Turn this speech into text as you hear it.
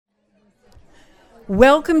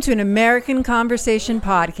Welcome to an American Conversation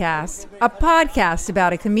podcast, a podcast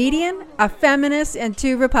about a comedian, a feminist, and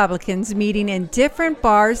two Republicans meeting in different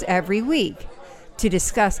bars every week to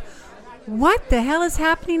discuss what the hell is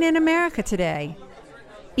happening in America today.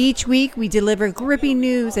 Each week, we deliver gripping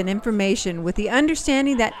news and information with the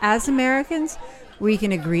understanding that as Americans, we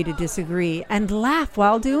can agree to disagree and laugh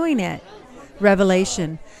while doing it.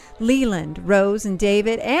 Revelation. Leland, Rose, and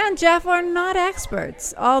David, and Jeff are not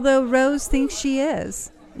experts, although Rose thinks she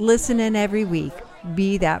is. Listen in every week.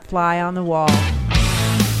 Be that fly on the wall.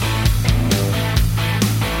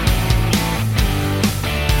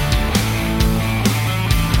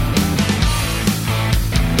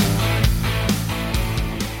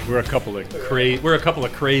 We're a couple of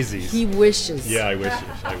crazies. He wishes. Yeah, I wish.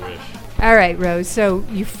 All right, Rose, so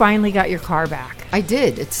you finally got your car back. I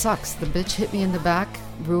did. It sucks. The bitch hit me in the back,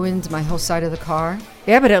 ruined my whole side of the car.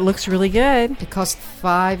 Yeah, but it looks really good. It cost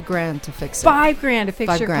 $5,000 to fix it. $5,000 to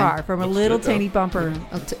fix your $5,000. car from a little tiny bumper.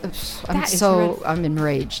 I'm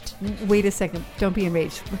enraged. Wait a second. Don't be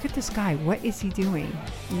enraged. Look at this guy. What is he doing?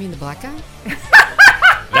 You mean the black guy?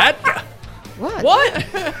 That guy? What?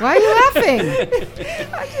 Why are you laughing?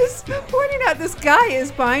 I'm just pointing out this guy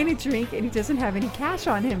is buying a drink and he doesn't have any cash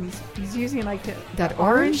on him. He's using like that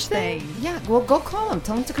orange thing. Yeah, well, go call him.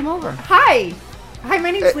 Tell him to come over. Hi,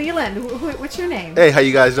 my name's Leland. What's your name? Hey, how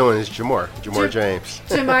you guys doing? It's Jamar James.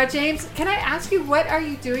 Jamar James. Can I ask you, what are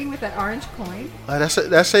you doing with that orange coin? That's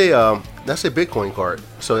a Bitcoin card.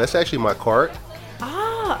 So that's actually my card.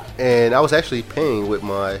 Ah. And I was actually paying with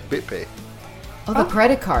my BitPay. Oh, the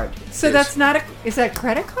credit card. So Yes. Is that a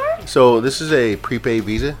credit card? So this is a prepaid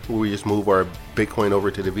Visa where we just move our Bitcoin over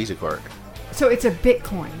to the Visa card. So it's a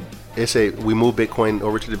Bitcoin. We move Bitcoin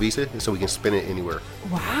over to the Visa so we can spend it anywhere.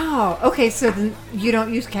 Wow. Okay, so then you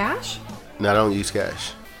don't use cash? No, I don't use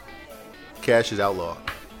cash. Cash is outlawed.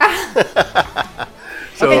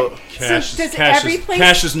 Okay. Cash, So does cash, every is, place-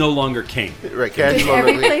 cash is no longer king. Right, cash Does is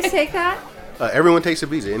every on place take that? everyone takes a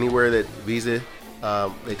Visa. Anywhere that Visa,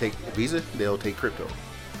 they take Visa, they'll take crypto.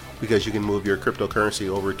 Because you can move your cryptocurrency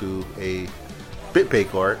over to a BitPay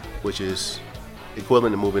card, which is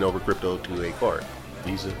equivalent to moving over crypto to a card.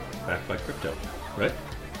 Visa backed by crypto, right?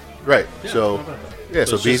 Right. Yeah, So, how about that? yeah,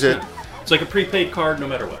 so it's Visa. just, it's like a prepaid card no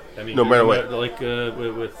matter what. I mean, No matter what. Like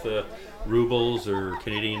with rubles or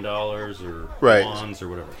Canadian dollars or Right. bonds or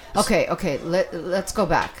whatever. Okay. Let's go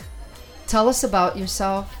back. Tell us about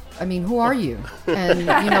yourself. I mean, who are you? And,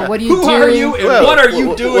 what do you do? Who are you and what are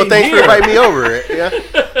you doing Well, thanks here? for inviting me over.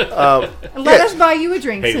 Yeah. Let us buy you a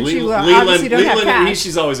drink since you obviously don't have cash.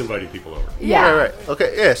 She's always inviting people over. Yeah. Right.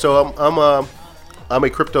 Okay. Yeah. So I'm a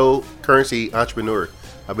cryptocurrency entrepreneur.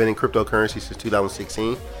 I've been in cryptocurrency since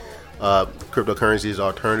 2016. Cryptocurrency is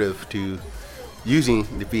alternative to using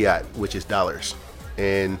the fiat, which is dollars.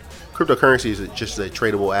 And cryptocurrency is just a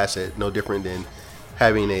tradable asset, no different than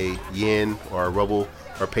having a yen or a ruble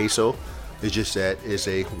or peso. It's just that it's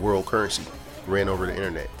a world currency ran over the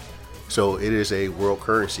internet. So it is a world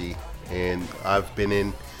currency, and I've been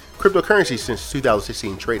in cryptocurrency since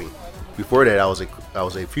 2016 trading. Before that, I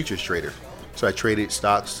was a futures trader. So I traded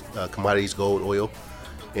stocks, commodities, gold, oil.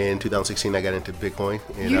 In 2016, I got into Bitcoin.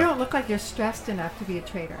 And, You don't look like you're stressed enough to be a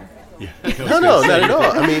trader. Yeah. No, not at all.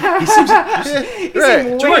 I mean, He seems right.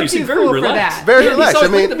 Jamar, Way you seem too very cool for relaxed. that. Very Yeah, relaxed. Look I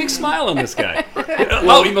mean, at the big smile on this guy.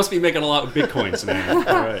 Oh, he must be making a lot of Bitcoins, man.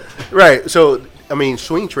 All right. right. So, I mean,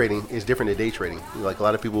 swing trading is different than day trading. Like a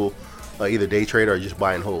lot of people either day trade or just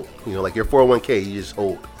buy and hold. Like your 401k, you just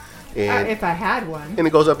hold. And If I had one. and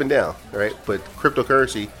it goes up and down, right? But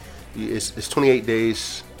cryptocurrency, it's 28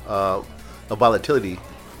 days of volatility.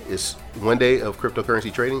 It's 1 day of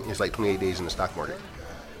cryptocurrency trading is like 28 days in the stock market.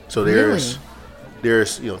 So there's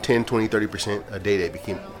 10, 20, 30% a day that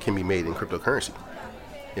can be made in cryptocurrency.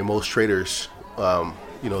 And most traders,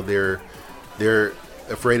 they're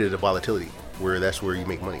afraid of the volatility, where that's where you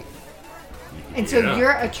make money. And so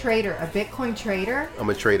you're a trader, a Bitcoin trader? I'm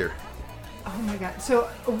a trader. Oh my God. So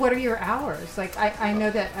what are your hours? Like I know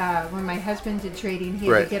that when my husband did trading, he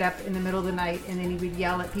Right. would get up in the middle of the night and then he would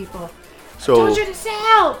yell at people, So "Told you to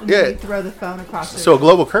sell!" And Yeah. he'd throw the phone across the So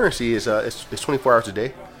global currency is it's 24 hours a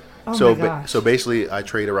day. Oh so my gosh. so basically, I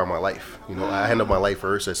trade around my life. I handle my life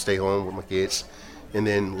first. I stay home with my kids, and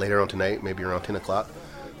then later on tonight, maybe around 10 o'clock,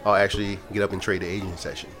 I'll actually get up and trade the Asian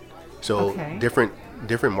session. So Okay. different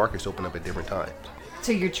markets open up at different times.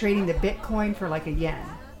 So you're trading the Bitcoin for like a yen.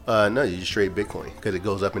 No, you just trade Bitcoin because it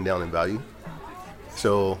goes up and down in value.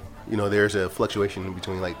 So there's a fluctuation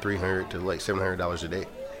between like $300 to like $700 a day.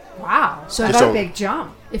 Wow. So That's So- a big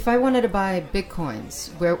jump. If I wanted to buy Bitcoins,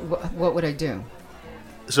 what would I do?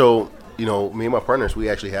 So me and my partners, we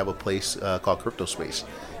actually have a place called Crypto Space.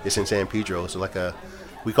 It's in San Pedro. It's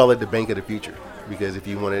we call it the bank of the future, because if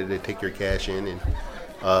you wanted to take your cash in and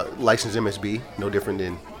licensed MSB, no different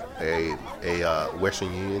than a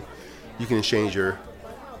Western Union, you can exchange your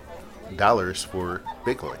dollars for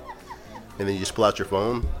Bitcoin, and then you just pull out your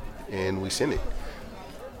phone and we send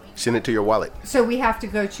it to your wallet. So we have to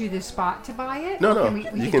go to the spot to buy it? No.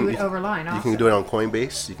 We can do it overline also. You can do it on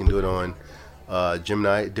Coinbase. You can do it on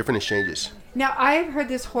Gemini, different exchanges. Now, I've heard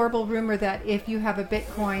this horrible rumor that if you have a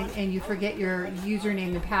Bitcoin and you forget your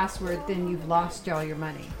username and password, then you've lost all your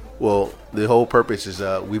money. Well, the whole purpose is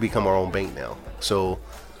we become our own bank now. So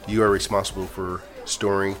you are responsible for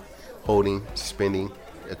storing, holding, spending,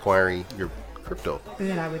 acquiring your crypto. And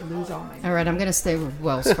then I would lose all my money. All right, I'm going to stay with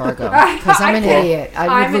Wells Fargo because I'm an idiot.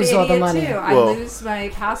 I would lose all the money. Too. I lose my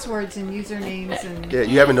passwords and usernames. And yeah,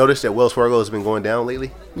 you haven't noticed that Wells Fargo has been going down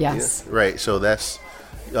lately? Yes. Yeah, right. So that's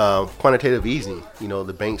quantitative easing.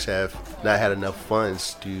 The banks have not had enough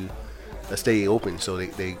funds to stay open, so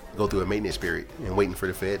they go through a maintenance period and waiting for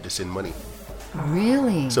the Fed to send money.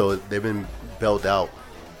 Really? So they've been bailed out,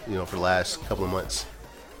 for the last couple of months,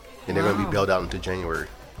 and they're going to be bailed out until January.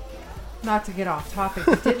 Not to get off topic,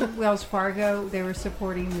 but didn't Wells Fargo, they were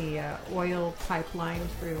supporting the oil pipeline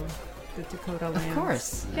through the Dakota land? Of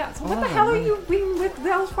course. Yeah, so what the hell are you being with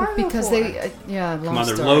Wells Fargo because for? long Come on,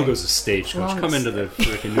 their story. logo's a stagecoach. Come into the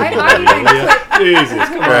freaking new Jesus,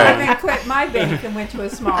 come on. I even quit my bank and went to a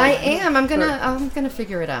small I one. am. I'm gonna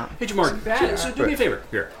figure it out. Hey, Jamar, better. so do me a favor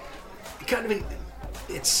here.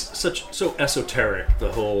 It's so esoteric,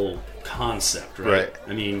 the whole concept, right?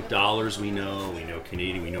 I mean, dollars we know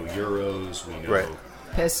Canadian, we know euros, we know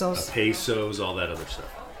Pesos, all that other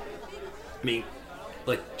stuff. I mean,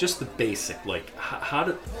 just the basic, what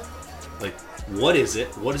is it?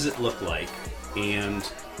 What does it look like? And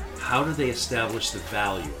how do they establish the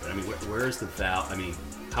value? I mean, where is the value? I mean,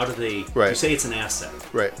 how do they? You say it's an asset,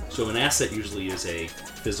 right? So an asset usually is a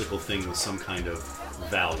physical thing with some kind of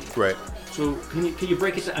value, right? So can you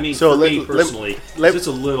break it down? I mean, so for me personally, it's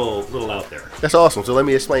a little out there. That's awesome. So let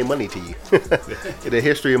me explain money to you. The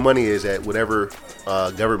history of money is that whatever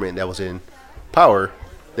government that was in power,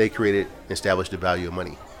 they created and established the value of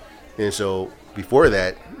money. And so before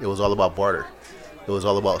that, it was all about barter. It was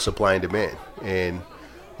all about supply and demand. And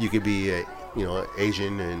you could be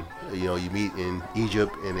Asian, and you meet in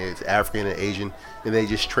Egypt, and it's African and Asian, and they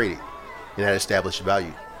just traded, and that established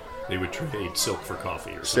value. They would trade silk for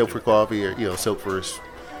coffee, or silk for coffee, or silk for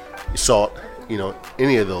salt,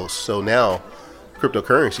 any of those. So now,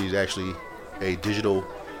 cryptocurrency is actually a digital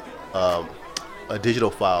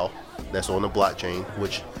file that's on the blockchain.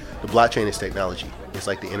 Which the blockchain is technology. It's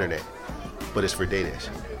like the internet, but it's for data.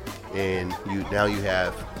 And now you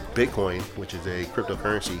have Bitcoin, which is a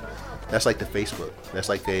cryptocurrency. That's like the Facebook. That's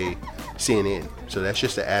like a CNN. So that's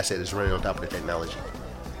just the asset that's running on top of the technology.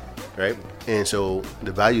 Right? And so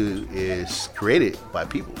the value is created by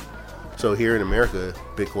people. So here in America,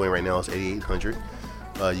 Bitcoin right now is 8,800.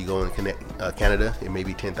 You go in Canada, it may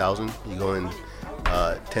be 10,000. You go in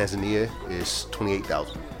Tanzania, it's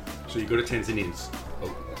 28,000. So you go to Tanzania,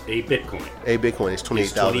 a Bitcoin. A Bitcoin is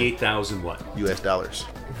 28,000. 28,000 what? US dollars.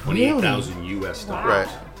 28,000 US dollars. Right.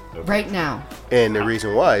 Okay. Right now. And the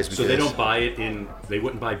reason why is because so they don't buy it they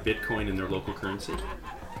wouldn't buy Bitcoin in their local currency?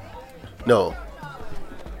 No.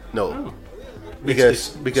 Oh.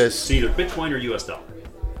 Because it's either Bitcoin or US dollar.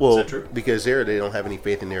 Well, is that true? Because they don't have any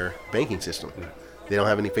faith in their banking system. Yeah. They don't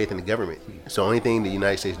have any faith in the government. So only thing the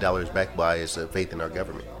United States dollar is backed by is faith in our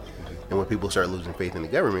government. And when people start losing faith in the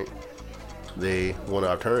government, they want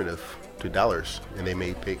an alternative to dollars, and they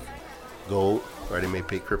may pick gold or they may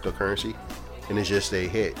pick cryptocurrency, and it's just a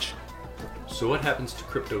hedge. So what happens to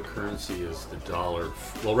cryptocurrency is the dollar?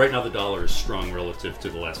 Well, right now the dollar is strong relative to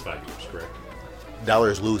the last 5 years, correct?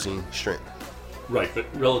 Dollar is losing strength. Right, but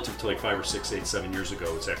relative to like 5 or 6, 8, 7 years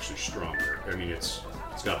ago, it's actually stronger. I mean, it's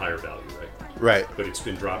got higher value, right? Right. But it's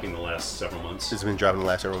been dropping the last several months. It's been dropping the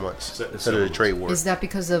last several months because of the trade war. Is that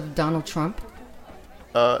because of Donald Trump?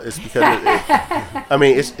 It's because I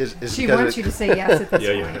mean, it's she wants you to say yes at this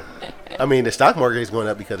point. Yeah. I mean, the stock market is going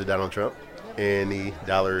up because of Donald Trump, and the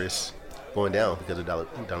dollar is going down because of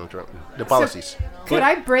Donald Trump. The policies. So could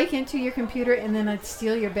I break into your computer and then I'd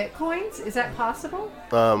steal your Bitcoins? Is that possible?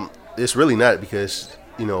 It's really not, because,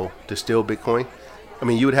 to steal Bitcoin, I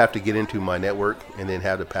mean, you would have to get into my network and then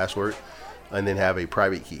have the password and then have a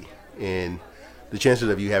private key. And the chances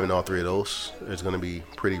of you having all three of those is going to be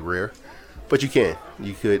pretty rare. But you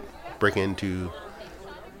could break into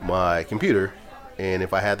my computer, and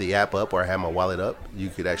if I have the app up or I have my wallet up, you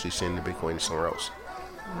could actually send the Bitcoin to somewhere else.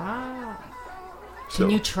 Wow. Can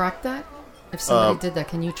you track that? If somebody did that,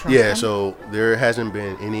 can you track Yeah, them? so there hasn't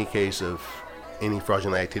been any case of any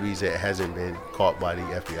fraudulent activities that hasn't been caught by the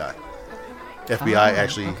FBI. FBI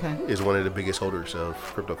actually is one of the biggest holders of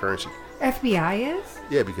cryptocurrency. FBI is?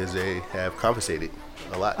 Yeah, because they have confiscated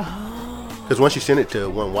a lot. Because once you send it to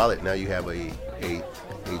one wallet, now you have a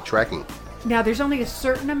tracking. Now, there's only a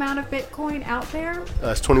certain amount of Bitcoin out there.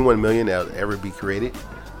 It's 21 million that will ever be created,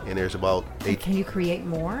 and there's about 8. Can you create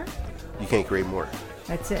more? You can't create more.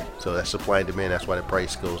 That's it. So that's supply and demand. That's why the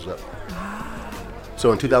price goes up.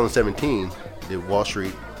 So in 2017, the Wall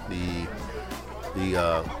Street, the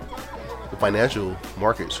financial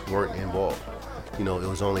markets weren't involved. You know, it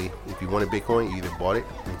was only if you wanted Bitcoin, you either bought it,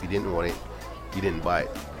 and if you didn't want it, you didn't buy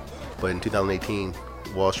it. But in 2018,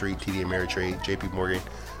 Wall Street, TD Ameritrade, JP Morgan,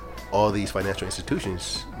 all these financial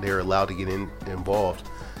institutions, they're allowed to get involved,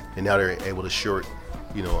 and now they're able to short,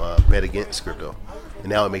 bet against crypto, and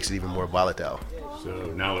now it makes it even more volatile. So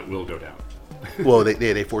now it will go down. Well,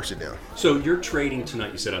 they force it down. So you're trading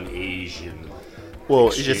tonight, you said, on the Asian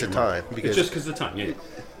It's exchange. just the time. It's just because of the time, yeah.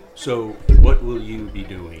 So what will you be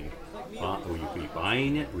doing? Will you be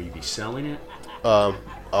buying it? Will you be selling it? I'll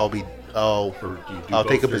Or do you do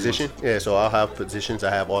take a both position. at once? Yeah, so I'll have positions.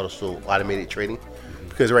 I have also automated trading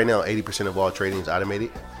because right now 80% of all trading is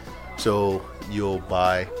automated. So you'll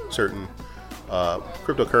buy certain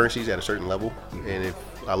cryptocurrencies at a certain level, and if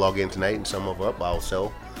I log in tonight and sum them up, I'll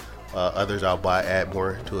sell. Others I'll add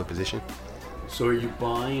more to a position. So are you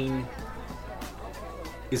buying?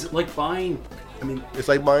 Is it like buying? I mean, It's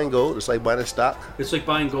like buying gold. It's like buying a stock. it's like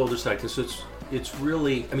buying gold or stock. So it's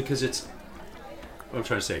really. I mean, because it's. What I'm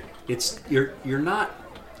trying to say, it's you're not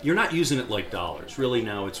using it like dollars. Really,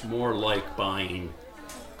 now it's more like buying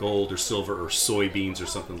gold or silver or soybeans or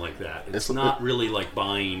something like that. It's not really like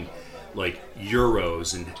buying like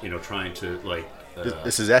euros and trying to like.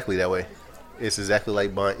 It's exactly that way. It's exactly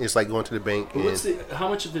like buying. It's like going to the bank. How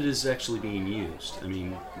much of it is actually being used? I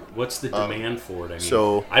mean, what's the demand for it? I mean,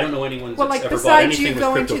 so I don't know anyone Well, that's like ever bought besides anything you with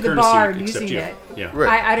going to the cryptocurrency bar and except using you. it, Yeah.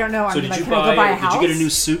 Right. I don't know. So I mean, did like, you can I go buy a house? Did you get a new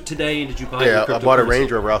suit today? And did you buy? yeah, your I bought a cryptocurrency?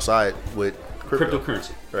 Range Rover outside with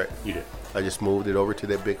Cryptocurrency. Right. You did. I just moved it over to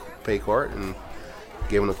that big pay card and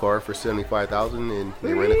gave them the car for $75,000, and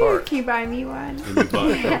they ran the car. Can you buy me one? And you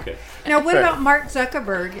bought it. Okay. Now, what about Mark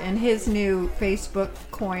Zuckerberg and his new Facebook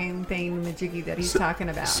coin thing, majiggy that he's talking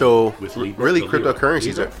about? So With Libra, really, the Libra.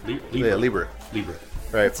 cryptocurrencies Libra. are Libra, Libra.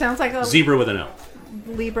 right? it sounds like a Zebra with an L.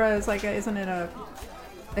 Libra is like isn't it a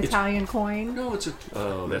Italian coin? No, it's a.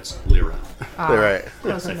 Oh, that's Lira. Right.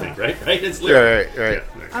 Close I enough. think, right? Right? It's Lira. Right.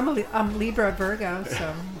 Yeah. I'm Libra Virgo,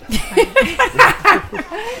 so.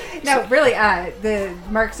 No, really. The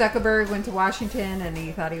Mark Zuckerberg went to Washington and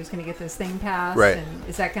he thought he was going to get this thing passed. Right. And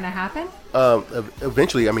is that going to happen?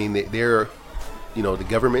 Eventually, I mean, they're, the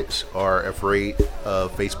governments are afraid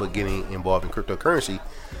of Facebook getting involved in cryptocurrency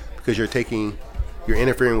because you're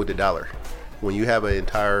interfering with the dollar. When you have an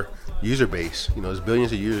entire user base, there's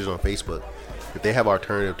billions of users on Facebook. If they have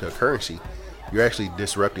alternative to a currency, you're actually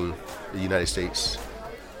disrupting the United States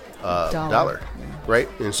dollar, right?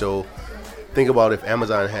 And so think about if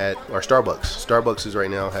Amazon had, or Starbucks is right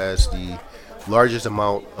now has the largest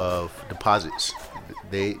amount of deposits.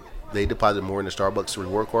 They deposit more in the Starbucks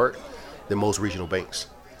reward card than most regional banks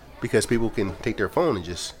because people can take their phone and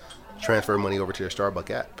just transfer money over to their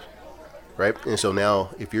Starbucks app, right? And so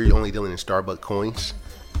now if you're only dealing in Starbucks coins,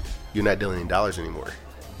 you're not dealing in dollars anymore.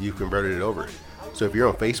 You've converted it over. So if you're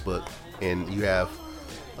on Facebook and you have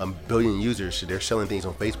a billion users, they're selling things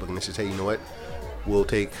on Facebook and they say, hey, you know what? We'll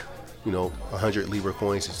take, 100 Libra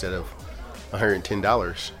coins instead of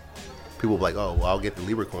 $110. People will be like, oh, well, I'll get the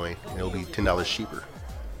Libra coin and it'll be $10 cheaper.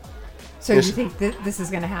 So you think this is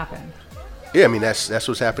going to happen? Yeah, I mean, that's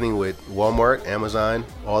what's happening with Walmart, Amazon.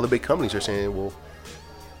 All the big companies are saying, well,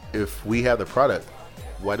 if we have the product,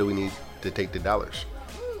 why do we need to take the dollars?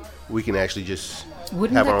 We can actually just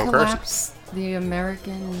Wouldn't have that our own collapse the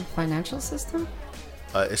American financial system?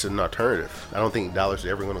 currency. It's an alternative. I don't think dollars are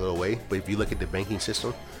ever going to go away. But if you look at the banking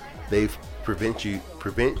system, they've prevent you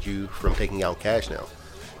from taking out cash now.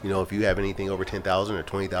 If you have anything over 10,000 or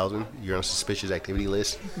 20,000, you're on a suspicious activity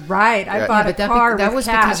list. Right. I bought a car that with was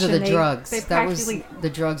cash because of the and drugs. They That was practically- the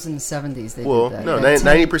drugs in the 70s. They Well, did that. no, That's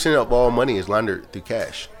 90% of all money is laundered through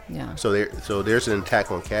cash. Yeah. So there's an attack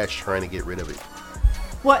on cash trying to get rid of it.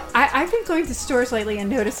 Well, I've been going to stores lately and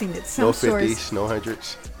noticing that some No stores, 50s, no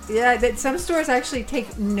hundreds. yeah, that some stores actually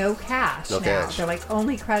take no cash No now. cash. They're like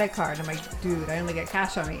only credit card. I'm like, dude, I only get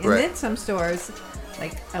cash on me. And Right. then some stores,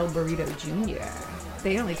 like El Burrito Jr.,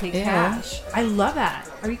 they only take Yeah. cash. I love that.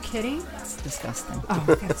 Are you kidding? disgusting.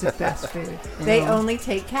 Oh, that's the best food. They only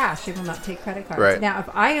take cash. They will not take credit cards. Right. Now, if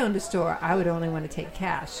I owned a store, I would only want to take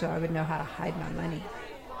cash, so I would know how to hide my money.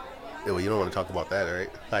 Yeah, well, you don't want to talk about that, right?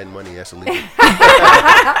 Hiding money, that's illegal.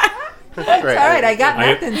 All right, I got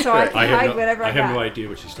nothing, so I can hide whatever I got. I have no idea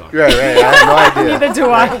what she's talking Right, right. I have no idea. Neither do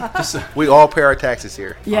I. We all pay our taxes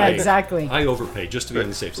here. Yeah, exactly. I overpay just to be on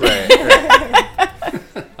the safe side.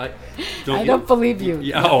 Right. I don't believe you.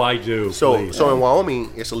 Yeah, oh, I do. So please. in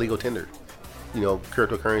Wyoming, it's a legal tender. You know,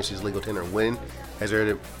 cryptocurrency is legal tender. When has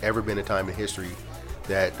there ever been a time in history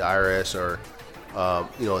that the IRS or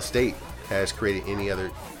a state has created any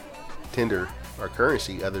other tender or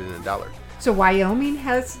currency other than a dollar? So Wyoming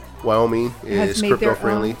has is made crypto their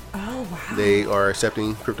friendly. own. Oh wow! They are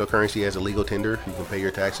accepting cryptocurrency as a legal tender. You can pay your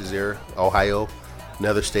taxes there. Ohio,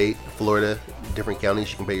 another state, Florida, different counties,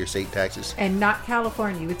 you can pay your state taxes. And not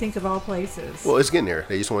California. You would think of all places. Well, it's getting there.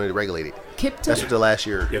 They just wanted to regulate it. That's what the last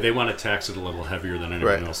year. Yeah, they want to tax it a little heavier than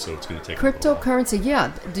anything else, so it's going to take Cryptocurrency,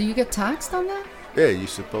 yeah. Do you get taxed on that? Yeah, you're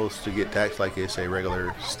supposed to get taxed like it's a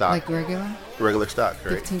regular stock. Like Regular stock,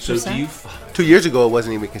 right? 15%? So do you... 2 years ago, it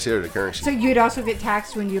wasn't even considered a currency. So you'd also get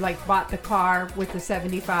taxed when you bought the car with the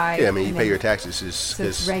 75. Yeah, I mean, you pay your taxes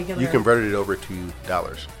because you converted it over to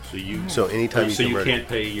dollars. So anytime you can't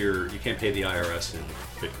pay the IRS in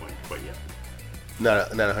Bitcoin quite yet. Not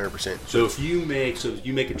 100%. So if you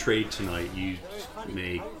make a trade tonight, you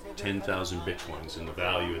make 10,000 Bitcoins, and the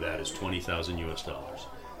value of that is $20,000 US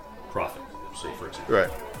profit. Say for example,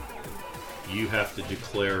 right? You have to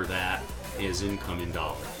declare that as income in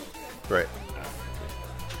dollars. Right.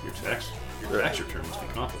 Your tax return must be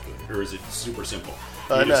complicated, or is it super simple?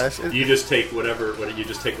 You just take whatever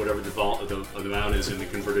the amount is and then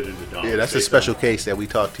convert it into dollars. Yeah, that's a special case that we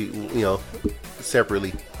talk to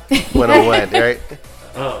separately, one-on-one, right?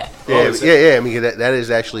 Yeah. I mean, that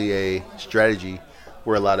is actually a strategy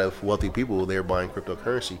where a lot of wealthy people, they're buying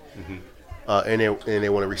cryptocurrency. Mm-hmm. And they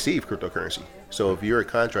want to receive cryptocurrency. So if you're a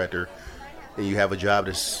contractor and you have a job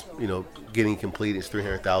that's getting complete, it's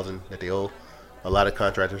 $300,000 that they owe. A lot of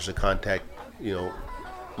contractors will contact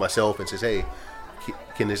myself and says, hey,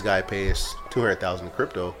 can this guy pay us $200,000 in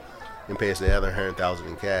crypto and pay us the other $100,000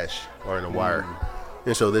 in cash or in a wire?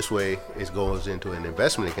 And so this way it goes into an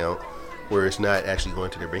investment account where it's not actually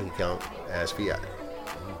going to their bank account as fiat.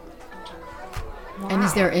 Wow. And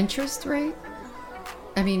is there interest rate?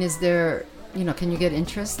 I mean, is there, can you get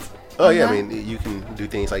interest? Oh, yeah. That? I mean, you can do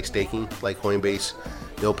things like staking, like Coinbase.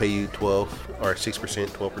 They'll pay you 12 or 6%,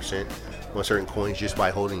 12% on certain coins just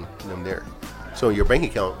by holding them there. So your bank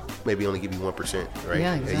account maybe only give you 1%, right?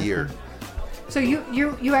 Yeah, exactly. A year. So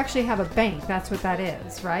you actually have a bank. That's what that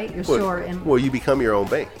is, right? Your store in. Well, you become your own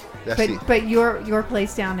bank. But your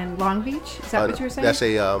place down in Long Beach, is that what you were saying? That's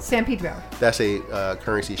a San Pedro. That's a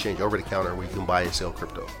currency exchange over the counter where you can buy and sell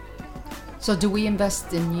crypto. So do we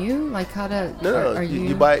invest in you? Like how to? No.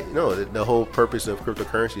 You buy. No, the whole purpose of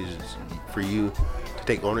cryptocurrency is for you to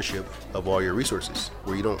take ownership of all your resources.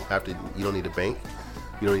 Where you don't need a bank.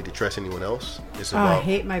 You don't need to trust anyone else. I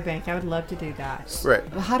hate my bank. I would love to do that. Right.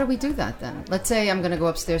 Well, how do we do that then? Let's say I'm going to go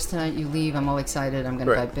upstairs tonight. You leave. I'm all excited. I'm going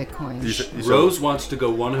to buy Bitcoin. Rose wants to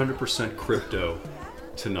go 100% crypto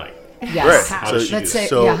tonight. Yes. Right. How do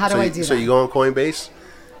I do that? So you go on Coinbase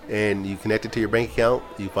and you connect it to your bank account.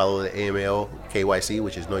 You follow the AML KYC,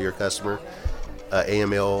 which is Know Your Customer,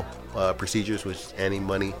 AML procedures, which is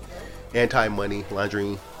anti-money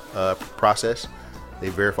laundering process. They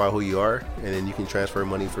verify who you are, and then you can transfer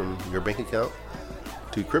money from your bank account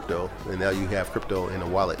to crypto, and now you have crypto in a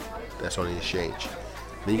wallet that's on the exchange.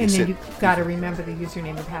 Then you've got to remember the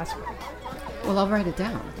username and password. Well, I'll write it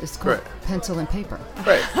down. It's called pencil and paper.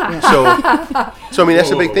 Right. Yeah. So I mean, that's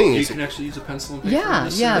a big thing. You can actually use a pencil and paper.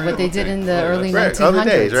 Yeah, but they did in the early 1900s. Other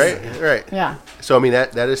days, right? Yeah. So I mean,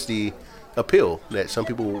 that is the appeal that some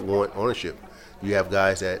people want ownership. You have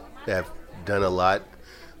guys that have done a lot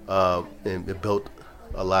and built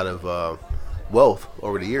a lot of wealth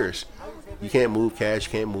over the years. You can't move cash,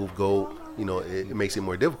 you can't move gold. It makes it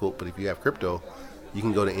more difficult. But if you have crypto, you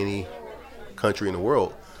can go to any country in the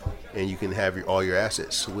world and you can have all your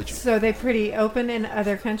assets. So they're pretty open in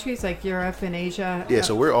other countries like Europe and Asia? Yeah,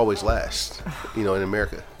 so we're always last, in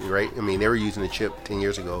America, right? I mean, they were using a chip 10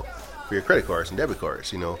 years ago for your credit cards and debit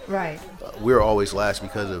cards, Right. We're always last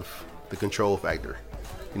because of the control factor.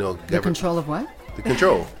 The control of what? The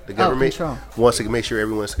control. The government wants to make sure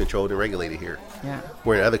everyone's controlled and regulated here. Yeah.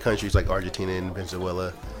 Where in other countries like Argentina and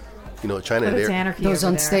Venezuela, China, it's anarchy those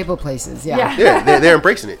unstable places. Yeah. Yeah, they're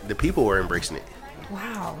embracing it. The people are embracing it.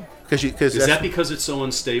 Wow. Is that because it's so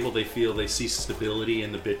unstable? They see stability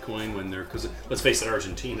in the Bitcoin when they're, because let's face it,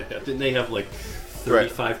 Argentina, didn't they have like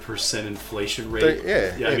 35% inflation rate.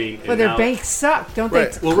 Yeah. I mean, Well, and their now- banks suck. Don't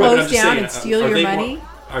Right. they Well, right, but I'm close just down saying, and steal are your they money?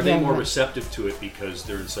 Are they Yeah, more right. receptive to it because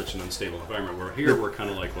they're in such an unstable environment? Where here we're kind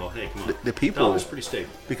of like, well, hey, come on, The people, dollar's pretty stable.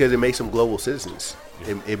 because it makes them global citizens.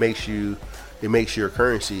 It makes your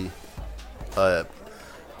currency,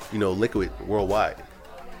 liquid worldwide.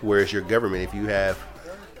 Whereas your government, if you have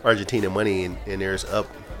Argentina money and there's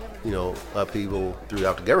upheaval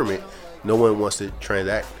throughout the government, no one wants to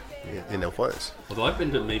transact in their funds. Although I've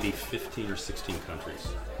been to maybe 15 or 16 countries,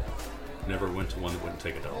 never went to one that wouldn't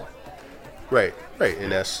take a dollar. Right,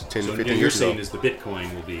 and that's 10, So 15 you're years saying ago. is the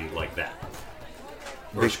Bitcoin will be like that?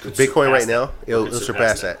 Or Big- it could Bitcoin surpass right now, that. it'll Or it could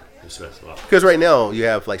surpass that. It'll surpass a lot. Because right now you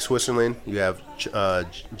have like Switzerland, you have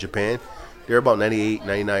Japan. They're about 98,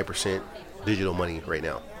 99% digital money right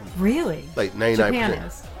now. Really? Like 99%. Japan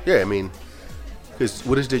is. Yeah, I mean, because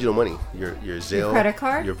what is digital money? Your Zelle, Your credit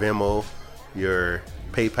card? your Venmo, your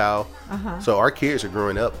PayPal. So our kids are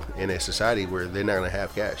growing up in a society where they're not going to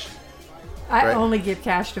have cash. I Right. only give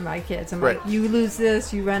cash to my kids. I'm Right. like, you lose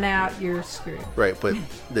this, you run out, you're screwed. Right, but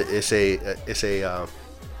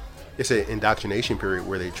it's an indoctrination period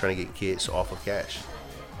where they're trying to get kids off of cash.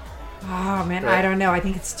 Oh man, Right. I don't know. I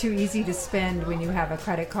think it's too easy to spend when you have a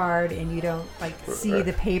credit card and you don't like see Right.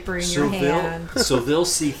 the paper in So your hand. they'll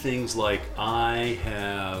see things like I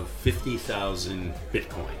have 50,000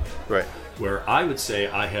 Bitcoin. Right. Where I would say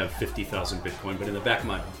I have 50,000 Bitcoin, but in the back of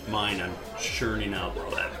my mind, I'm churning out, well,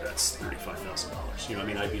 that's $35,000. You know, what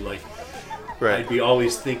I mean, I'd be like, Right. I'd be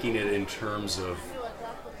always thinking it in terms of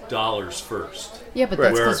dollars first. Yeah, but Right.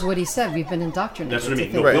 that's because Where- what he said. We've been indoctrinated. That's what I to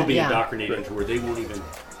mean. think No, that, they'll be yeah. indoctrinated into where they won't even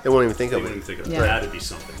They won't even think they of won't it. even think of Yeah. that'd be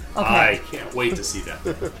something. Okay. I can't wait to see that.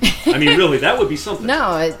 I mean, really, that would be something.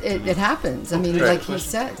 No, it happens. I mean, Right. like he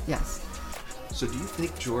said, yes. So do you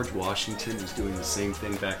think George Washington was doing the same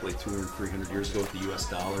thing back like 200, 300 years ago with the U.S.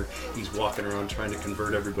 dollar? He's walking around trying to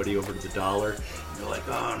convert everybody over to the dollar. And they're like,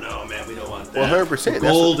 oh, no, man, we don't want that. 100%.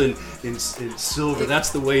 Gold and silver, that's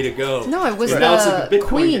the way to go. No, it was And now it's like the Bitcoin.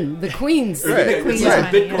 Queen, the Queen's. Right. The Queen's Bitcoin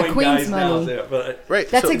money, yeah. The Queen's guys now. money. But Right.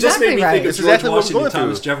 That's so it just made me Exactly think right. of That's George exactly what we're Washington, going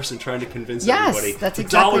Thomas through. Jefferson trying to convince Yes, everybody. that's the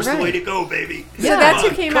exactly dollar's right. the way to go, baby. So that's Come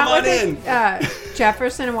who came come out on with in. it,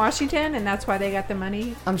 Jefferson and Washington, and that's why they got the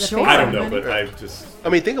money. I'm the sure. face I on don't know, money. but I just... I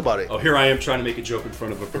mean, think about it. Oh, here I am trying to make a joke in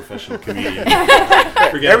front of a professional comedian.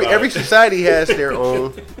 Forget about Every it. society has their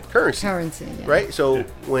own currency, Currency, yeah. right? So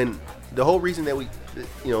when the whole reason that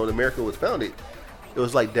America was founded, it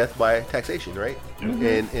was like death by taxation, right?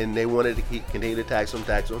 And they wanted to continue to tax them,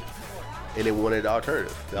 and they wanted an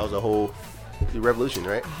alternative. That was the whole revolution,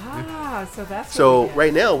 right? Ah, so that's what So we did.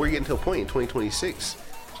 right now we're getting to a point in 2026.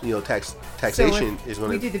 Taxation so if is going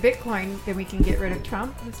we to. do the Bitcoin, then we can get rid of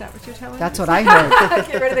Trump. Is that what you're telling That's me? what I heard.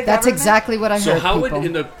 Get rid of the That's government? exactly what I So heard. how people. would,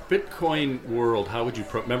 in the Bitcoin world, how would you,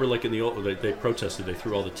 remember like in the old, they protested, they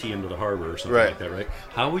threw all the tea into the harbor or something Right. like that, right?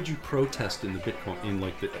 How would you protest in the Bitcoin, in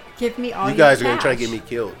like the... Give me all You guys are your going to try to cash. get me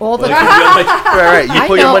killed. all the Right. You I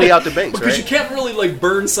pull your know. money out the banks, Because right? you can't really like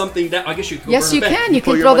burn something down. I guess you could go yes, burn you a bank. can. You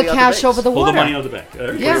pull can your throw the money out the cash banks. over the Pull water. the money out of the bank.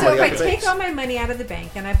 Yeah. So if out I the take banks. all my money out of the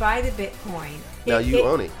bank and I buy the Bitcoin, Now you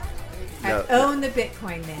own it. I Now, own the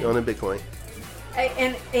Bitcoin then. you own the Bitcoin.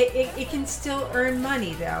 And it can still earn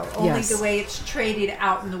money though, only Yes. the way it's traded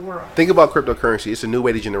out in the world. Think about cryptocurrency. It's a new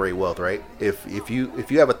way to generate wealth, right? If you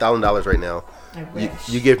have $1,000 right now, I you, wish.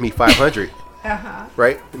 you give me 500, Uh-huh.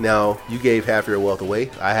 right? Now you gave half your wealth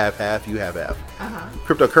away. I have half. You have half. Uh-huh.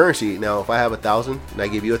 Cryptocurrency. Now, if I have 1,000 and I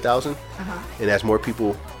give you 1,000, Uh-huh. and as more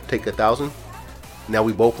people take 1,000, now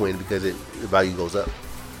we both win because the value goes up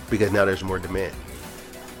because now there's more demand.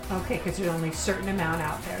 Okay, because there's only a certain amount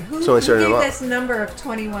out there. Who, So a who certain gave amount. this number of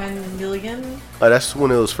 21 million? That's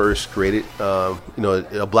when it was first created. A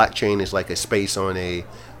blockchain is like a space on a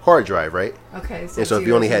hard drive, right? Okay, And so if you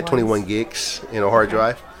zeros only and had 21 ones. gigs in a hard Okay.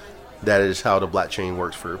 drive, that is how the blockchain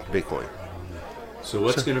works for Bitcoin. So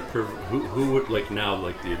what's going to who would like now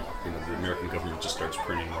like the the American government just starts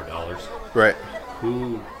printing more dollars? Right.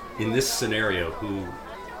 Who in this scenario who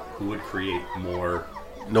would create more?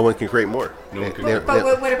 No one can create more. No one can They're- But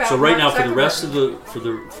what about So right now Mark for the rest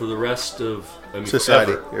Zuckerberg? of the rest of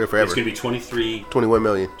Society, forever. it's going to be 21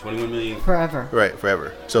 million. 21 million. forever. Right,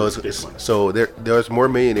 forever. So there's more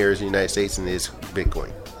millionaires in the United States than there is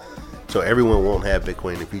Bitcoin. So everyone won't have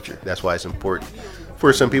Bitcoin in the future. That's why it's important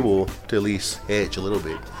for some people to at least hedge a little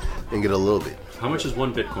bit and get a little bit. How much is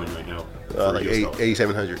one Bitcoin right now? for Like US dollars?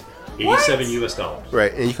 8,700. 87 US dollars.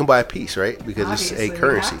 Right, and you can buy a piece, right? Because Obviously, it's a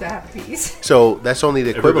currency. We have to have peace. So that's only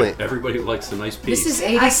the equivalent. Everybody likes the nice piece. This is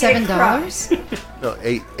I get $87. No,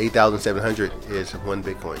 8,700 is one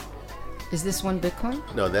Bitcoin. Is this one Bitcoin?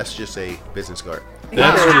 No, that's just a business card.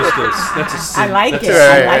 That's just a I like it. Right,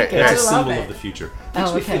 I like right, it. That's I a love symbol it. of the future. Oh,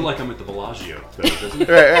 Makes me okay. feel like I'm at the Bellagio, though, doesn't it?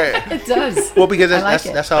 Right. It does. Well, because I like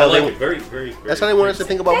that's it. how I like they, it. Very, very, very. that's how they want us to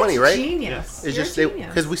think about money, right? Genius. It's You're just a genius.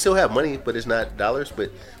 because we still have money, but it's not dollars. But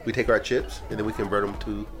we take our chips and then we convert them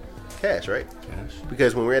to cash, right? Cash.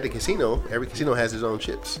 Because when we're at the casino, every casino has its own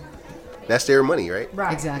chips. That's their money, right?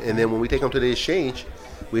 Right. Exactly. And then when we take them to the exchange,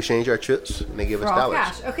 we exchange our chips and they give For us all dollars.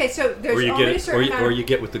 cash. Okay, so there's Or you only get a it, certain amount. or you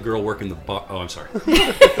get with the girl working the bar. Oh, I'm sorry.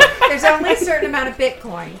 There's only a certain amount of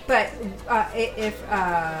Bitcoin, but if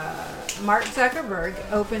Mark Zuckerberg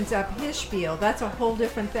opens up his spiel, that's a whole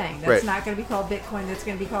different thing. That's Right. not going to be called Bitcoin. That's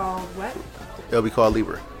going to be called what? It'll be called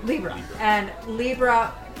Libra. Libra. And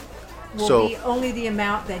Libra will So- be only the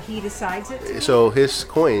amount that he decides it to be. So his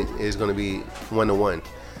coin is going to be 1-to-1.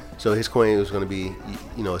 So his coin is going to be,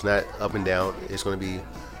 it's not up and down. It's going to be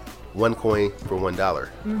one coin for $1.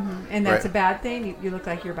 And that's right. a bad thing? You look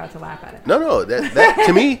like you're about to laugh at it. No, that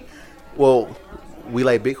to me, well, we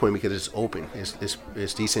like Bitcoin because it's open.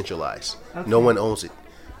 It's decentralized. Okay. No one owns it.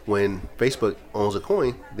 When Facebook owns a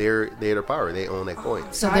coin, they're the power. They own that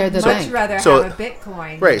coin. So they're the I'd much bank. rather So- have a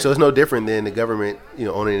Bitcoin. Right. So it's no different than the government,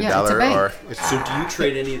 owning a Yeah, it's a dollar bank. or. So do you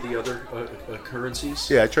trade any of the other currencies?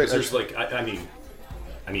 Yeah, I trade- 'Cause there's like, I mean,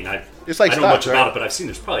 It's like I don't know much stocks, about right? it, but I've seen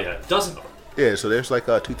there's probably a dozen of them. Yeah. So there's like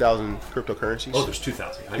 2,000 cryptocurrencies. Oh, there's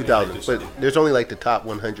 2,000. 2,000. But there's only like the top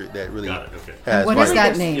 100 that really Got it, okay. has What money. is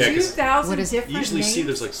that name? Yeah, 'cause 2,000 what is- different You usually see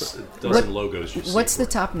names? there's like a dozen logos. You see What's for the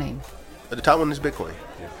it. top name? The top one is Bitcoin.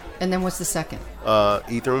 And then what's the second?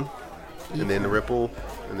 Ethereum, and then the Ripple,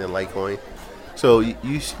 and then Litecoin. So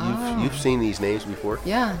you've seen these names before.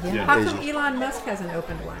 Yeah, yeah. Yeah. How Is come Elon Musk hasn't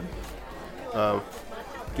opened one?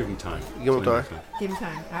 Give them time. Give 'em time. Give him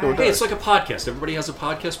time. All Give 'em right. Hey, it's like a podcast. Everybody has a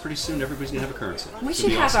podcast. Pretty soon, everybody's gonna have a currency. We It's should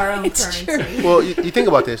gonna be have awesome. our own It's currency. Well, you think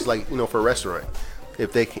about this, like for a restaurant,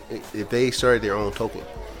 if they started their own token,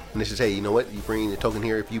 and they says, hey, you know what, you bring the token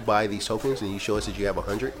here. If you buy these tokens and you show us that you have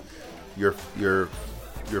 100, your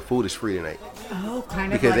food is free tonight Oh,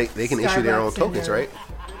 kind of because like they can issue their own Starbucks and tokens, their- right?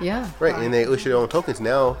 Yeah. Right, and they issue their own tokens.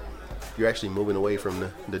 Now you're actually moving away from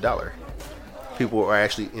the dollar. People are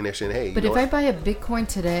actually interested in, hey, But you know if I what? buy a Bitcoin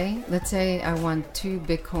today, let's say I want 2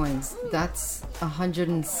 Bitcoins, that's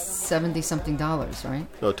 $170 something, right?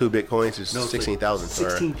 No, 2 Bitcoins is No, it's like 16,000.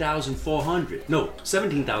 16,400. No,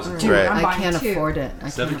 17,000. Dude, Right. I'm I buying can't two. afford it. I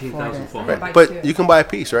can't afford it. 17,400. buy Right. But two. you can buy a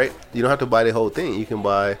piece, right? You don't have to buy the whole thing. You can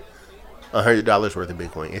buy $100 worth of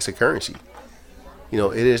Bitcoin. It's a currency.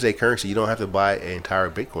 It is a currency. You don't have to buy an entire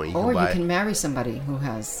Bitcoin. You Or can you buy. can marry somebody who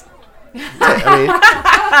has.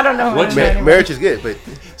 I don't know. Marriage is good, but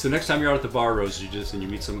So next time you're out at the bar, Rose, you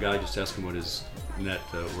meet some guy, just ask him what his net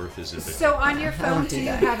worth is in Bitcoin. So on your phone, do you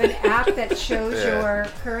have an app that shows your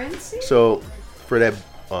currency? so for that,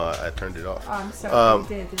 I turned it off. I'm sorry, you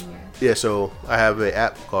did, didn't you? Yeah, so I have an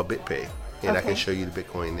app called BitPay, and I Okay. can show you the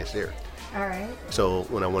Bitcoin that's there. All right. So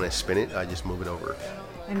when I want to spin it, I just move it over.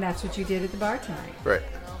 And that's what you did at the bar tonight. Right.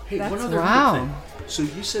 Hey, one That's- other quick Wow. thing. So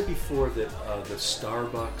you said before that the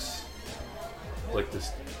Starbucks, like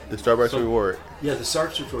this, The Starbucks So- reward. yeah, the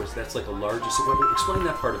Starbucks rewards. That's like a largest. Explain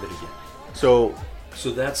that part of it again. So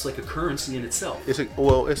So that's like a currency in itself. it's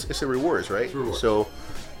a rewards, right? It's rewards. So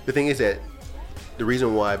the thing is that the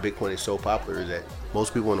reason why Bitcoin is so popular is that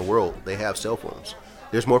most people in the world, they have cell phones.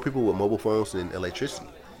 There's more people with mobile phones than electricity,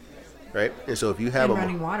 right? And so if you have And a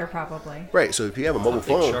running water, probably. right, so if you have a mobile They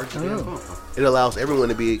phone, charge you the phone. it allows everyone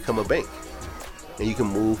to become a bank, and you can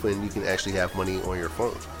move and you can actually have money on your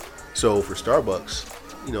phone. So for Starbucks,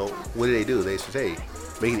 what do? They say, hey,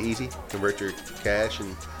 make it easy, convert your cash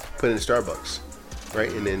and put it in Starbucks, right?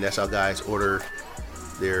 And then that's how guys order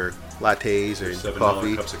their lattes or $7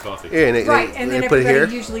 coffee. cups of coffee. Yeah, and Right, and then they put it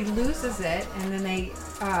everybody here. usually loses it, and then they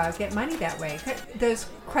get money that way. Those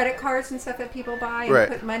credit cards and stuff that people buy and Right.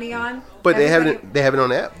 put money on. But they have everybody- it. They have it on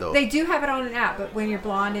the app though. They do have it on an app, but when you're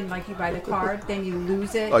blonde and like you buy the card, then you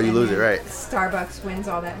lose it. Oh, you and lose it, then right. Starbucks wins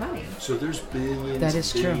all that money. So there's billions, That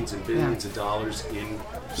is and true. billions, and billions of dollars in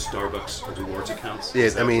Starbucks rewards accounts. Yeah,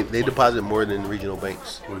 Is that I mean what they the point- deposit more than regional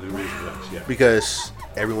banks Or the regional banks, yeah. because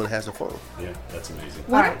everyone has a phone. Yeah, that's amazing.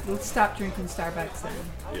 All right, let's stop drinking Starbucks then.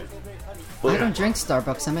 Yeah. I don't drink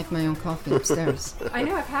Starbucks. I make my own coffee upstairs. I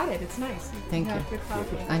know I've had it. It's nice. Thank have you. Good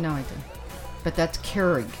coffee. I know I do. But that's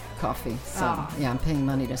Keurig coffee. So, Oh. yeah, I'm paying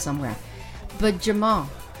money to somewhere. But Jamal,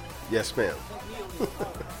 Yes, ma'am.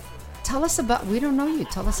 tell us about, we don't know you.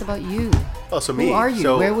 Tell us about you. Oh, so me. Who are you?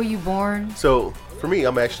 So, Where were you born? So for me,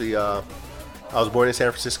 I'm actually I was born in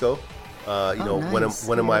San Francisco. One nice.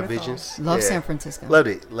 of my Beautiful. visions. Love Yeah. San Francisco. Loved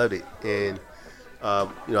it, and I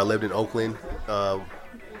lived in Oakland.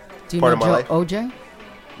 Do you part know of my life. OJ?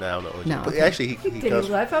 No, I don't know OJ. No, But okay. actually, he Did comes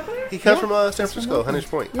he live up there? he comes Yeah, from San he's from Francisco, Oakland. Hunters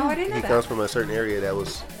Point. Oh, I didn't know He that. comes from a certain area that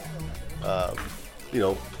was, you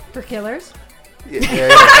know, For killers?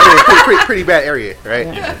 I mean, pretty bad area,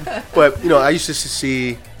 right? But I used to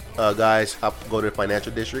see guys go to the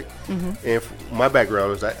financial district, and my background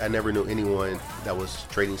was I never knew anyone that was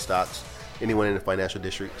trading stocks, anyone in the financial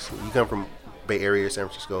district. So you come from Bay Area, San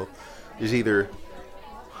Francisco, is either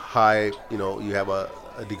high, you have a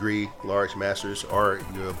degree, large master's, or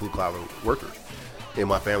you're a blue collar worker. And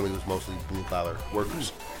my family was mostly blue collar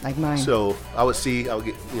workers. Like mine. So I would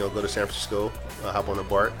get, go to San Francisco, hop on a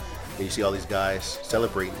BART, and you see all these guys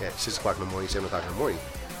celebrating at 6 o'clock in the morning, 7 o'clock in the morning,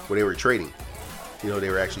 where they were trading. They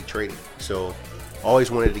were actually trading. So I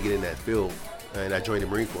always wanted to get in that field, and I joined the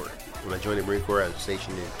Marine Corps. When I joined the Marine Corps, I was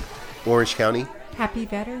stationed in Orange County. Happy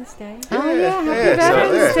Veterans Day. Oh yeah, Happy yeah,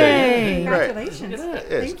 Veterans so, Day. Congratulations. Yes.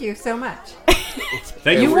 Thank you so much.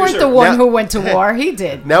 Thank You for weren't your the service. one Now- who went to war. He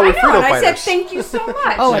did. Now I we're know, freedom and I said fighters. thank you so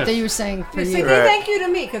much. Oh, I thought you were saying for Say you. thank you to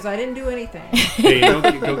me because I didn't do anything. Hey, don't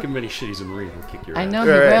give him any shit. He's a Marine. He'll kick your I ass. know Right.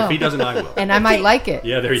 he If will. he doesn't, I will. And I might like it.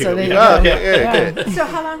 Yeah, there you So go. there you Yeah. go. Okay, yeah, good. So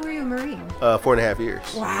how long were you a Marine? 4.5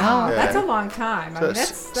 years. Wow, Oh. that's a long time. I mean,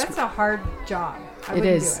 So that's a hard job. I It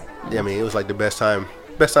wouldn't is. do it. Yeah, I mean, it was like the best time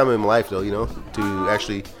in my life, though. To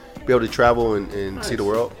actually be able to travel and see the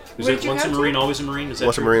world. Is Where'd it you once a go to? Marine, always a Marine? Is that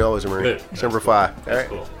Once a true? Marine, always a Marine. Good. Semper Fi. All That's right.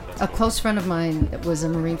 cool. A close friend of mine was a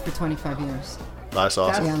Marine for 25 years. That's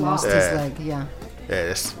awesome. Yeah, Wow. lost Yeah. his leg. Yeah, Yeah,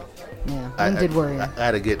 that's, yeah. Wounded warrior. I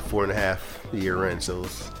had a good 4.5 year run, so it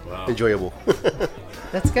was Wow. enjoyable.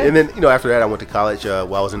 That's good. And then, after that, I went to college.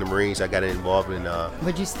 While I was in the Marines, I got involved in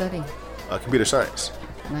What'd you study? computer science.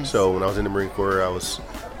 Nice. So when I was in the Marine Corps, I was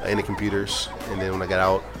into computers, and then when I got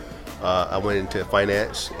out, I went into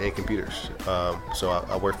finance and computers. So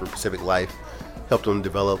I worked for Pacific Life, helped them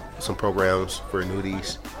develop some programs for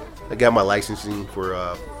annuities. I got my licensing for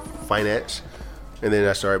finance, and then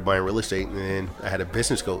I started buying real estate, and then I had a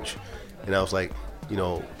business coach, and I was like,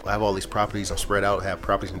 I have all these properties, I'm spread out, I have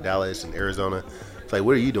properties in Dallas and Arizona. It's like,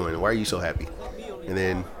 what are you doing? Why are you so happy? And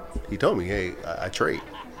then he told me, hey, I trade.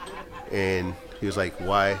 And he was like,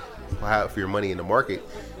 why have your money in the market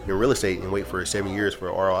in real estate and wait for 7 years for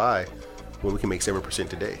ROI when we can make 7%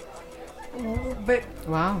 today? But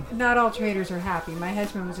Wow. not all traders are happy. My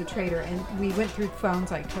husband was a trader, and we went through phones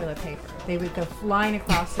like toilet paper. They would go flying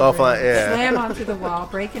across the Oh, room, fine, yeah. slam onto the wall,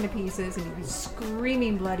 break into pieces, and he was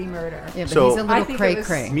screaming bloody murder. Yeah, but So- he's a I little think cray it was-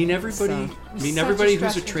 cray. Mean everybody. Such Mean a everybody who's a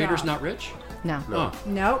stressful trader's job. not rich. No. Oh.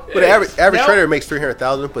 Nope. But the average Nope. trader makes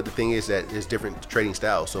 300,000. But the thing is that it's different trading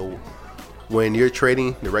styles. So when you're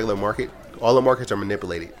trading the regular market, all the markets are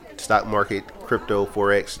manipulated. Stock market, crypto,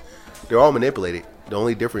 forex, they're all manipulated. The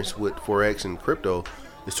only difference with forex and crypto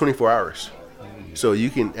is 24 hours. So you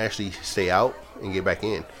can actually stay out and get back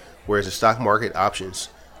in. Whereas the stock market options,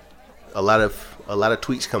 a lot of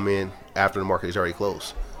tweets come in after the market is already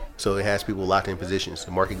closed. So it has people locked in positions.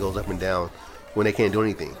 The market goes up and down when they can't do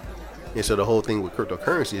anything. And so the whole thing with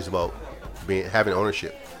cryptocurrency is about having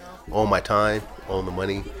ownership, own my time, own the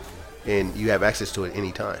money, and you have access to it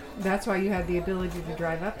anytime. That's why you had the ability to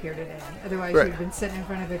drive up here today. Otherwise, Right. you'd been sitting in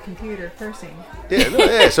front of a computer cursing. Yeah, no,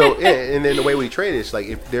 yeah. So and then the way we trade is like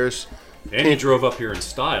if there's And he drove up here in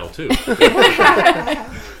style too.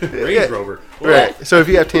 Range Rover. right. So if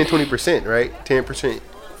you have 10-20%, right, 10%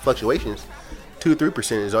 fluctuations,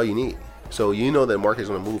 2-3% is all you need. So you know that the market is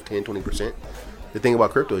going to move 10-20%. The thing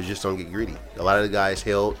about crypto is just don't get greedy. A lot of the guys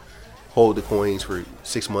hold the coins for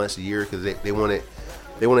 6 months, a year, because they want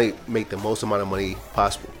to make the most amount of money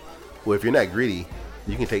possible. Well, if you're not greedy,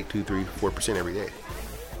 you can take 2, 3, 4% every day.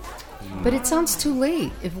 But it sounds too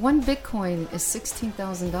late. If one Bitcoin is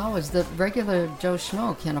 $16,000, the regular Joe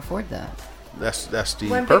Schmo can't afford that. That's the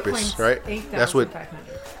One purpose, Bitcoin's right? That's what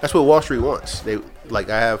 8,500. Wall Street wants. They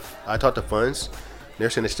I talked to funds. They're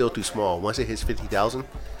saying it's still too small. Once it hits 50,000,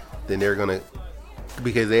 then they're gonna,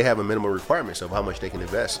 because they have a minimum requirements of how much they can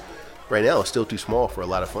invest. Right now, it's still too small for a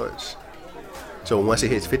lot of funds. So once it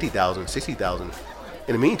hits 50,000, 60,000,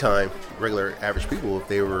 in the meantime, regular average people, if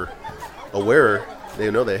they were aware, they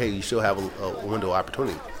know that hey, you still have a window of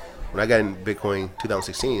opportunity. When I got in Bitcoin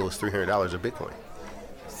 2016, it was $300 a Bitcoin.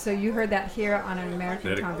 So you heard that here on an American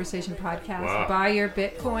Medic- Conversation podcast. Wow. Buy your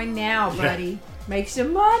Bitcoin now, buddy. Make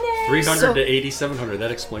some money. 300 So- to 8,700. That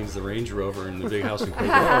explains the Range Rover and the big house in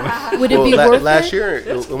Cleveland. Would it be Well, worth last it? year, it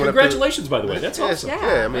That's- went up to- congratulations, by the way. That's awesome.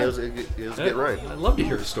 Yeah, I mean, it was a good run. I love to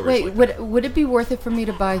hear the stories. Wait, like would it be worth it for me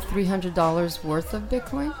to buy $300 worth of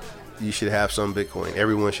Bitcoin? You should have some Bitcoin.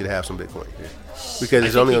 Everyone should have some Bitcoin because I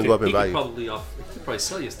it's think only he going to go up could- in value. He could probably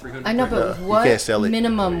sell you as 300. I know, but No, you what can't sell it.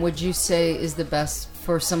 minimum would you say is the best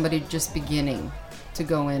for somebody just beginning to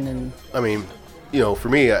go in and? I mean, for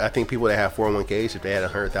me, I think people that have 401ks, if they had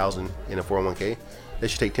 100,000 in a 401k, they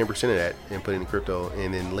should take 10% of that and put it in crypto,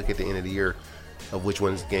 and then look at the end of the year of which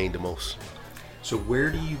one's gained the most. So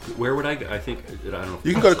where would I go? I think I don't know.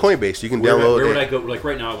 You can go to Coinbase. You can Where download. would I go? Like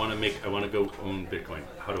right now, I want to go own Bitcoin.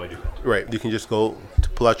 How do I do that? Right. You can just go to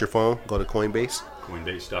pull out your phone, go to Coinbase.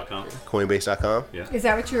 Coinbase.com. Coinbase.com. Yeah. Is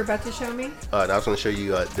that what you were about to show me? And I was going to show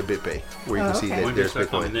you the BitPay, where you can see that there's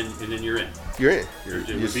Coinbase.com, Bitcoin. and then you're in. You're in.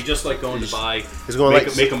 It would be just like going to buy. It's going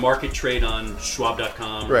make a market trade on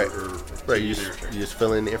Schwab.com. Right. Or Right. You just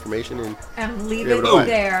fill in the information And leave You're it able to buy it.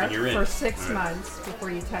 there And you're in. for 6 months before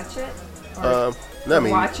you touch it? Or no, I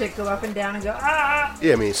mean, watch it go up and down and go, ah!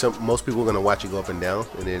 yeah, I mean, most people are going to watch it go up and down,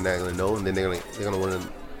 and they're not going to know, and then they're going to want to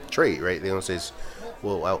trade, right? They're going to say,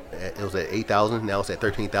 well, it was at 8,000, now it's at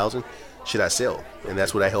 13,000. Should I sell? And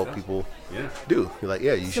that's what I help people do. You're like,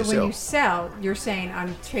 yeah, you should So sell. when you sell, you're saying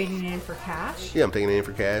I'm trading it in for cash? Yeah, I'm taking it in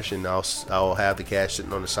for cash, and I'll have the cash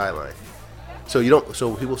sitting on the sideline. So you don't.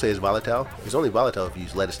 So people say it's volatile. It's only volatile if you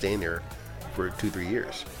just let it stay in there for 2-3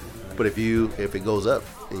 years. But if it goes up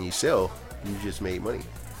and you sell, you just made money.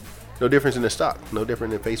 No difference in the stock. No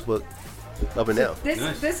different than Facebook up and down.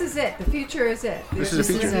 This is it. The future is it. This is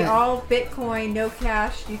the future. Is it all Bitcoin, no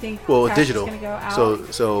cash? Do you think Well, cash digital. is going to go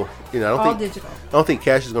out? So I don't all think digital. I don't think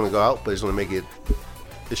cash is going to go out, but it's going to make it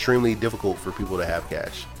extremely difficult for people to have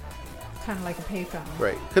cash. Kind of like a payphone.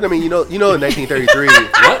 Right. Because I mean, in 1933.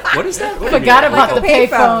 What is that? What Forgot about Like the a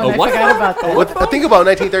payphone. payphone. A what? I forgot about that. Well, think about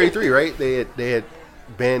 1933, right? They had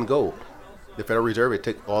banned gold. The Federal Reserve had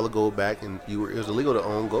took all the gold back, and it was illegal to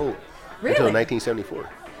own gold until 1974.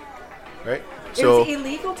 Right? So it's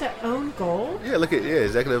illegal to own gold? yeah, look at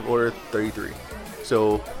Executive Order 33.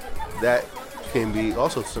 So that can be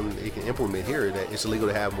also something they can implement here, that it's illegal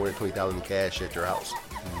to have more than 20,000 in cash at your house.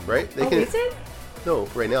 Right? Is it? No,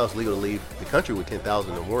 right now it's legal to leave the country with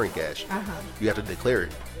 10,000 or more in cash. You have to declare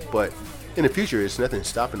it. But in the future, it's nothing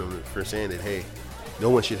stopping them from saying that, hey,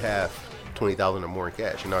 no one should have 20,000 or more in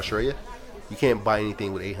cash. In Australia, you can't buy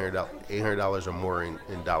anything with $800 or more in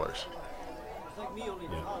dollars.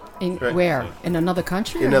 In Right. where? In another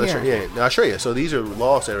country? In or here? in Australia. So these are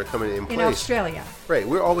laws that are coming in place. In Australia. Right.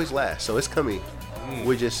 We're always last. So it's coming.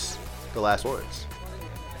 We're just the last ones.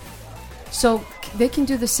 So they can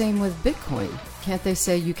do the same with Bitcoin. Can't they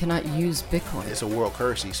say you cannot use Bitcoin? It's a world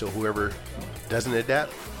currency. So whoever doesn't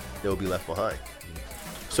adapt, they'll be left behind.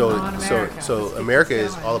 So Not America. so Let's keep America this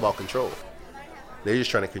is going. all about control. They're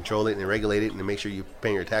just trying to control it and regulate it and make sure you're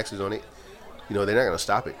paying your taxes on it. They're not going to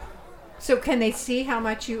stop it. So can they see how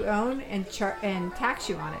much you own and tax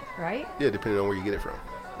you on it, right? Yeah, depending on where you get it from.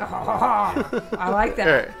 I like that.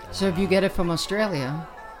 All right. So if you get it from Australia,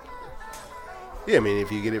 Yeah, I mean,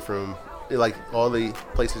 if you get it from, like, all the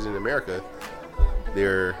places in America,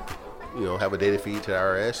 they're, have a data feed to the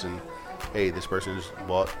IRS, and, hey, this person's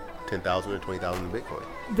bought 10,000 or 20,000 in Bitcoin.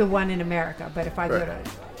 The one in America. But if I go Right.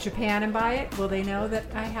 to Japan and buy it, will they know that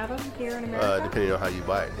I have them here in America? Depending on how you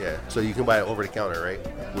buy it, yeah. So you can buy it over the counter, right?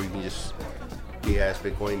 Where you can just, he has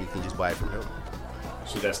Bitcoin, you can just buy it from him.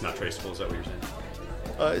 So that's not traceable. Is that what you're saying?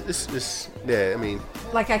 Yeah, I mean,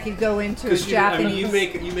 Like I could go into a Because Japanese. you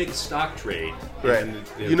make a stock trade, Right. And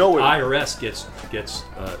You know the what- IRS gets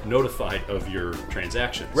notified of your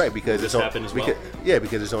transactions. right, because Does it's this on, happen as well.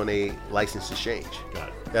 because it's on a licensed exchange. Got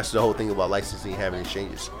it. That's the whole thing about licensing, having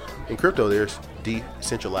exchanges. In crypto, there's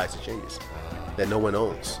decentralized exchanges that no one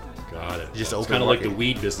owns. Got it. Just It's open kind of like the market.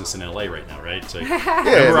 weed business in LA right now, right? So, Yeah,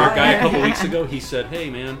 remember our guy a couple weeks ago? He said, "Hey,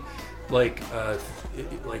 man, like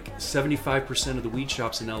 75% of the weed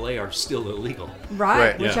shops in LA are still illegal." right,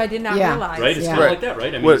 Right. which Yeah. I did not Yeah. realize. Right? It's Yeah. kind of like that, right?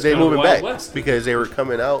 I mean, Well, it's they're kind of the moving Wild back West. because they were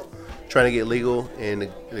coming out trying to get legal, and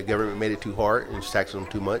the government made it too hard and taxed them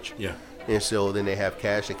too much. Yeah. And so then they have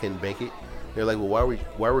cash, they couldn't bank it. They're like, well, why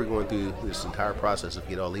are we going through this entire process of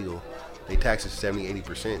get all legal? They tax it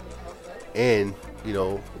 70-80%, and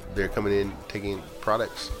they're coming in taking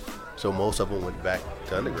products. So most of them went back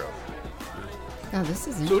to underground. now this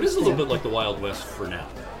is interesting. So it is a little bit like the Wild West for now.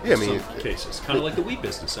 Yeah, in I mean, some cases, kind of like the weed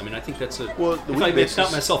business. I mean, I think that's a. Well, the if weed I may business-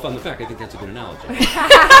 pat myself on the back, I think that's a good analogy.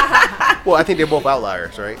 Well, I think they're both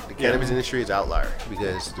outliers, right? The cannabis industry is outlier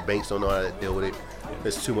because the banks don't know how to deal with it.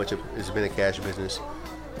 It's too much. It's been a cash business.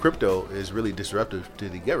 Crypto is really disruptive to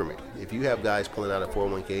the government. If you have guys pulling out of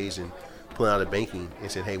 401ks and pulling out of banking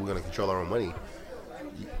and saying, "Hey, we're going to control our own money,"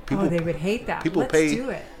 people They would hate that. people Let's pay do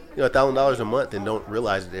it. $1,000 a month and don't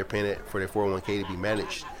realize that they're paying it for their 401k to be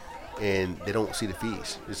managed, and they don't see the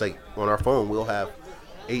fees. It's like on our phone, we'll have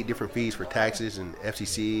 8 different fees for taxes and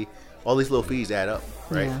FCC. All these little fees add up,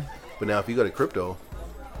 right? Yeah. But now if you go to crypto,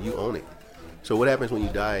 you own it. So what happens when you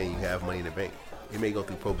die and you have money in the bank? It may go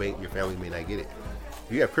through probate and your family may not get it.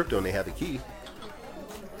 If you have crypto and they have the key,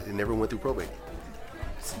 it never went through probate.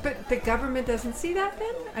 But the government doesn't see that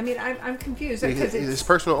then? I mean, I'm confused. Because it's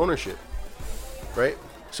personal ownership, right?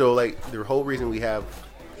 So, like, the whole reason we have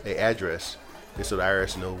an address is so the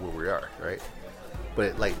IRS know where we are, right?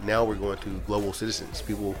 But, like, now we're going to global citizens.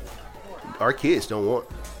 People, our kids don't want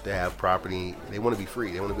to have property. They want to be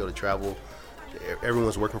free. They want to be able to travel.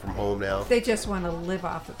 Everyone's working from home now. They just want to live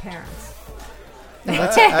off the parents.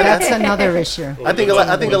 That's another issue. I think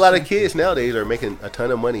a lot of kids nowadays are making a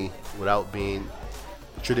ton of money without being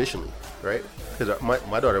traditionally, right? Because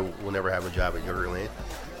my daughter will never have a job at Yogurtland.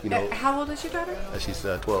 You know, How old is your daughter? she's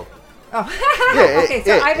 12. Oh, Yeah, okay.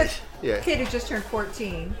 So yeah, I have a yeah. kid who just turned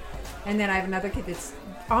 14, and then I have another kid that's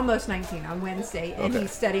almost 19 on Wednesday, and Okay.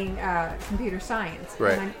 he's studying computer science.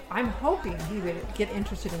 Right. And I'm hoping he would get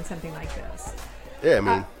interested in something like this. Yeah, I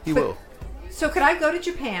mean, he but- will. So could I go to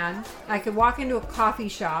Japan? I could walk into a coffee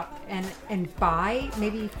shop and buy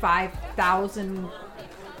maybe 5,000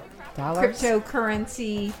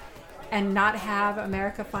 cryptocurrency and not have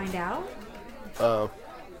America find out? I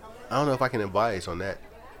don't know if I can advise on that.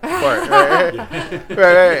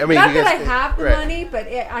 Right. I mean, Not you that I guys- have the right. money, but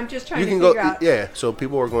I'm just trying You to can figure go, out. yeah. So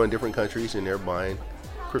people are going to different countries and they're buying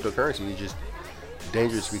cryptocurrency. It's just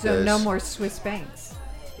dangerous because So no more Swiss banks.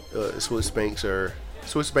 Swiss banks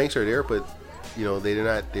are there, but you know they're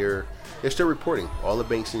not there. They're still reporting. All the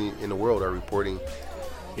banks in the world are reporting.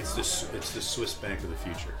 It's the Swiss bank of the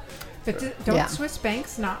future. But don't Yeah. Swiss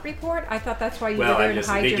banks not report? I thought that's why you Well, were there I to guess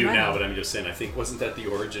hide they your do money. now, but I'm just saying. I think wasn't that the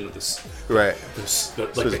origin of this? Right. Like Swiss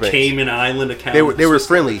the banks. Cayman Island account. They were Swiss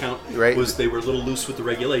friendly, account right? They were a little loose with the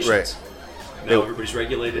regulations. Right. Now They- everybody's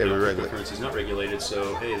regulated. they Now were regulated. cryptocurrency's not regulated.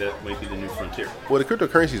 So hey, that might be the new frontier. Well, the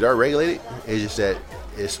cryptocurrencies are regulated. It's just that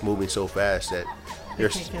it's moving so fast that They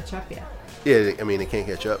there's can't catch up yet. yeah. I mean, they can't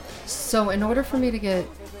catch up. So in order for me to get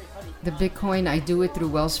the Bitcoin, I do it through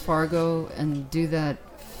Wells Fargo and do that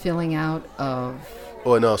filling out of.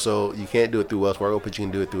 Oh no, so you can't do it through Wells Fargo, but you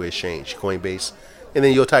can do it through exchange, Coinbase, and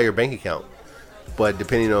then you'll tie your bank account. But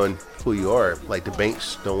depending on who you are, like the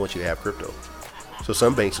banks don't want you to have crypto. So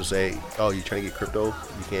some banks will say, "Oh, you're trying to get crypto,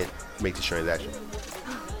 you can't make this transaction."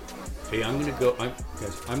 Hey, I'm gonna go.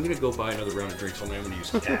 I'm gonna go buy another round of drinks. Only I'm gonna use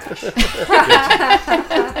cash.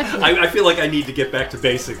 I feel like I need to get back to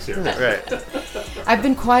basics here. Right? I've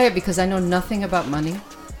been quiet because I know nothing about money.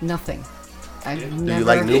 Nothing. I've never. Do you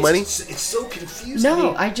like new money? It's so confusing.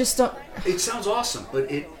 No, I just don't. It sounds awesome, but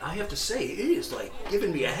I have to say, it is like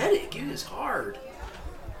giving me a headache. It is hard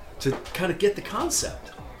to kind of get the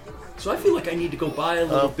concept. So I feel like I need to go buy a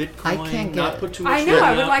little Bitcoin, I can't not get put it. too much I know. I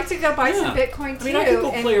money would out. like to go buy some Yeah. Bitcoin too. I mean, I could go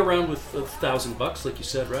and- play around with $1,000, like you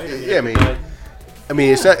said, right? Yeah, I mean,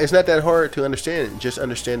 it's not that hard to understand. Just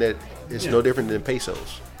understand that it's no different than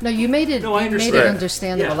pesos. No, you made it. No, I you made understand. it Right.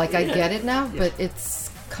 understandable. Yeah, Like I yeah. get it now, but it's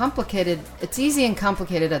complicated. It's easy and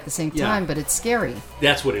complicated at the same Yeah. time, but it's scary.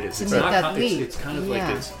 That's what it is. It's make not. that leap. It's kind of Yeah.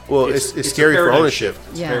 like it's. Well, it's a scary for paradigm ownership. shift.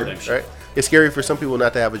 It's a Yeah. paradigm shift. Right? It's scary for some people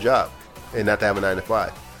not to have a job and not to have a 9 to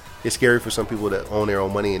 5. It's scary for some people to own their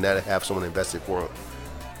own money and not have someone invested for them.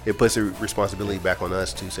 It puts the responsibility back on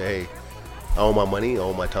us to say, hey, I own my money, I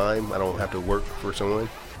own my time. I don't have to work for someone.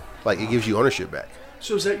 Like, it gives you ownership back.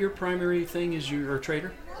 So is that your primary thing? Is you're a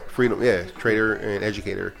trader? Freedom, yeah, trader and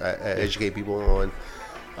educator. I educate people on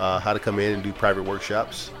how to come in and do private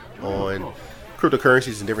workshops on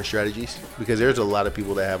cryptocurrencies and different strategies, because there's a lot of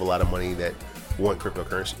people that have a lot of money that want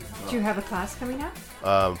cryptocurrency. Do you have a class coming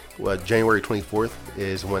up? Well, January 24th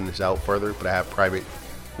is when it's out further, but I have private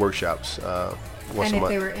workshops once And a if they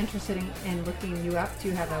month. were interested in looking you up, do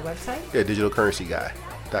you have a website? Yeah,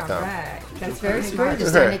 digitalcurrencyguy.com. All right. That's very Great. smart.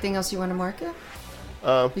 Is there anything else you want to market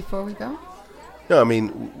before we go? No, I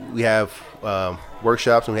mean, we have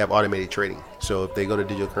workshops and we have automated trading. So if they go to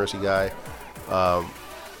Digital Currency Guy,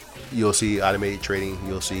 you'll see automated trading,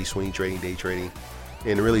 you'll see swing trading, day trading,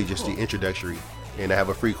 and really just the introductory. And I have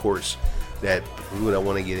a free course that people that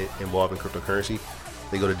want to get involved in cryptocurrency,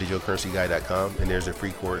 they go to digitalcurrencyguy.com and there's a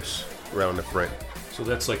free course around the front. So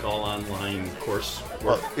that's like all online course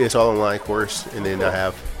Well, work. it's all online course, and then I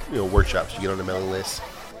have workshops. You get on the mailing list,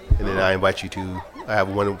 and then I invite you to. I have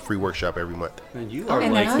one free workshop every month. And you are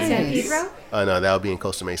And like that's in San Nice. Pedro? No, that'll be in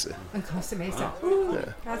Costa Mesa. In Costa Mesa. Ooh,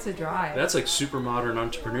 Yeah. that's a drive. that's like super modern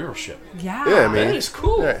entrepreneurship. yeah. Yeah, I mean, That is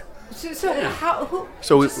cool. Yeah. So how? Who?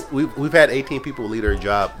 So we've had 18 people leave their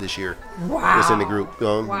job this year. Wow. That's in the group.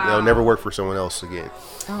 Wow. They'll never work for someone else again.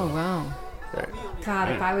 Oh wow. Right. God,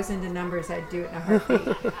 if I was into numbers, I'd do it in a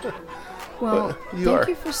heartbeat. Well, you thank are.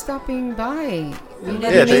 you for stopping by. We Yeah,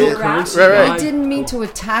 didn't they- mean- Currency Right, right. I didn't mean to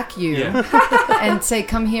attack you Yeah. and say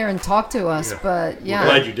come here and talk to us, Yeah. but yeah, We're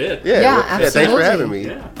glad you did. Yeah. Yeah, Thanks for absolutely. having me.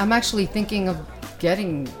 Yeah. I'm actually thinking of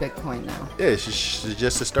getting Bitcoin now. Yeah, it's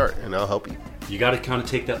just a start, and I'll help you. You got to kind of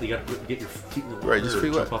take that. You got to get your feet in the water, Right, just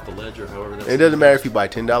free jump what? off the ledge or however. It doesn't matter if you buy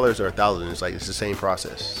 $10 or $1,000. It's like it's the same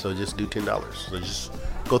process. So just do $10. So just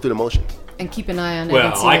go through the motion. And keep an eye on it Well,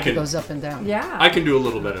 and see I if can- it goes up and down. Yeah. I can do a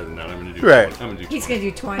little better than that. I'm going to do. Right. I'm going to do. He's 20.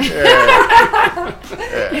 going to do 20. Yeah.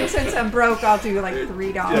 Since I'm broke, I'll do like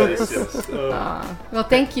 $3. Yes. Well,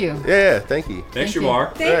 thank you. Yeah, thank you. Thanks, Thank you.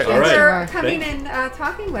 Jamar. Thank you All right. for Jamar. coming Thank- and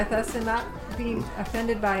talking with us and not being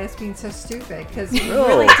offended by us being so stupid because we No.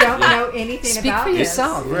 really don't know anything Speak about for this.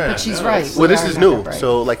 yourself. Right. But she's No, right. it's- Well, We this are is not new. that bright.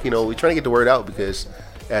 So, like, we're trying to get the word out because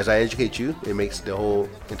as I educate you, it makes the whole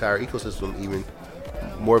entire ecosystem even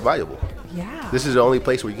more valuable. Yeah. This is the only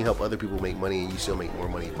place where you can help other people make money and you still make more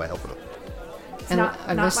money by helping them. It's And not,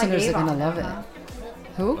 our not listeners like are going to Avon, love it. huh?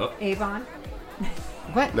 Who? Oh. Avon.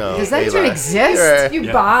 What? No, Does that even Avon. exist? Right. You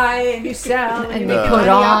Yeah. buy and you sell and, And you they make put money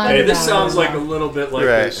on. off of Hey, it. this sounds like a little bit like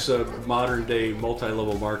Right. this modern day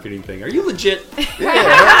multi-level marketing thing. Are you legit? Yeah,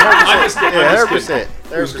 I'm just kidding. 100%.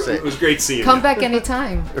 It was 100%. great seeing Come you. back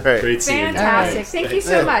anytime. Right. Great seeing you. Fantastic. All right. Thank you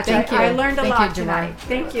so Yeah. much. Thank I you. learned a Thank lot you, Jamar. tonight.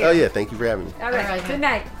 Thank you. Oh, yeah. Thank you for having me. All right. All right. Good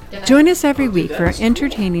night. Join us every week for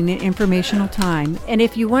entertaining and informational time. And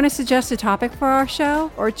if you want to suggest a topic for our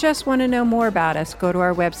show or just want to know more about us, go to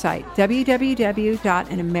our website,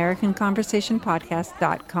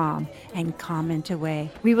 www.anamericanconversationpodcast.com, and comment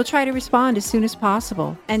away. We will try to respond as soon as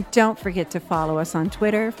possible. And don't forget to follow us on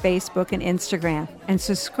Twitter, Facebook, and Instagram, and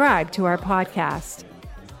subscribe to our podcast.